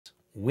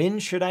when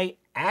should I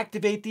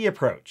activate the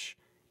approach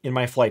in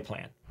my flight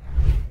plan?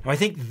 Now, I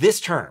think this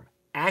term,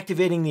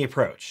 activating the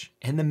approach,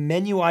 and the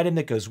menu item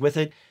that goes with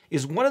it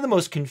is one of the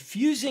most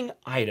confusing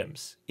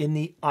items in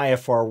the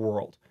IFR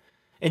world.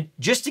 And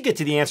just to get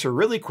to the answer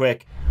really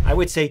quick, I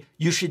would say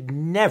you should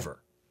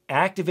never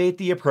activate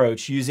the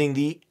approach using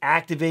the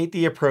activate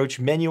the approach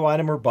menu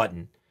item or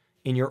button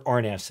in your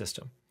RNAV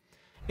system.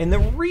 And the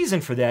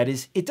reason for that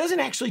is it doesn't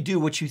actually do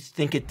what you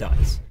think it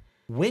does.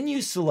 When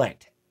you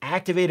select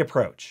activate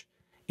approach,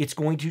 it's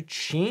going to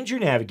change your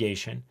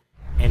navigation,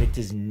 and it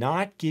does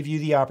not give you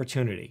the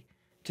opportunity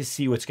to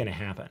see what's going to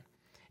happen.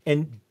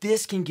 And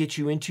this can get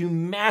you into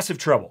massive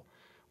trouble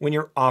when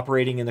you're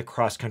operating in the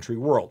cross-country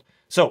world.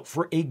 So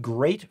for a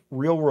great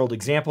real-world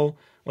example,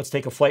 let's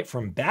take a flight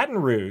from Baton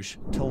Rouge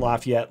to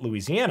Lafayette,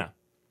 Louisiana.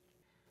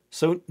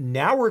 So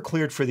now we're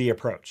cleared for the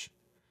approach.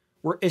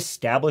 We're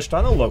established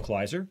on the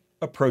localizer,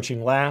 approaching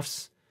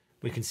LAFs.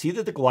 We can see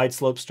that the glide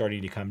slope's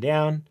starting to come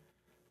down.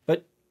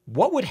 But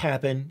what would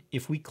happen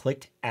if we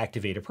clicked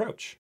Activate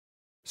Approach?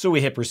 So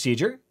we hit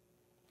Procedure,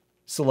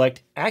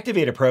 select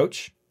Activate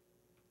Approach,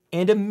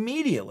 and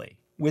immediately,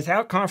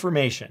 without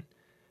confirmation,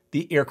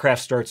 the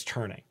aircraft starts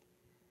turning.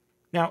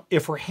 Now,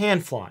 if we're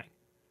hand flying,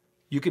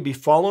 you could be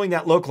following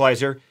that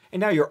localizer,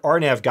 and now your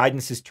RNAV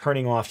guidance is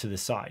turning off to the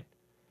side.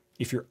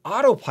 If your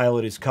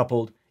autopilot is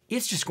coupled,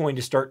 it's just going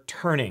to start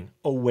turning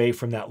away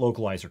from that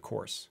localizer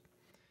course.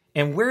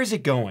 And where is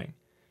it going?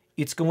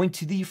 It's going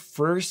to the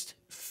first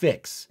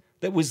fix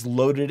that was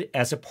loaded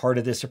as a part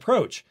of this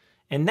approach.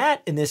 And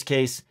that, in this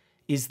case,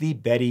 is the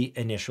Betty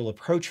initial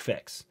approach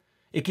fix.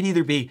 It can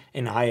either be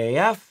an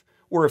IAF,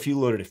 or if you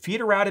loaded a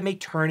feeder route, it may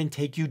turn and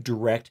take you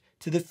direct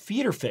to the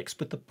feeder fix.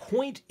 But the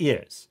point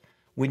is,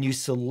 when you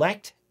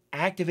select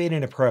Activate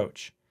an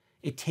Approach,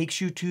 it takes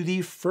you to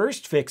the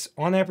first fix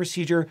on that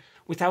procedure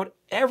without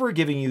ever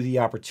giving you the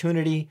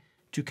opportunity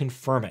to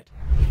confirm it.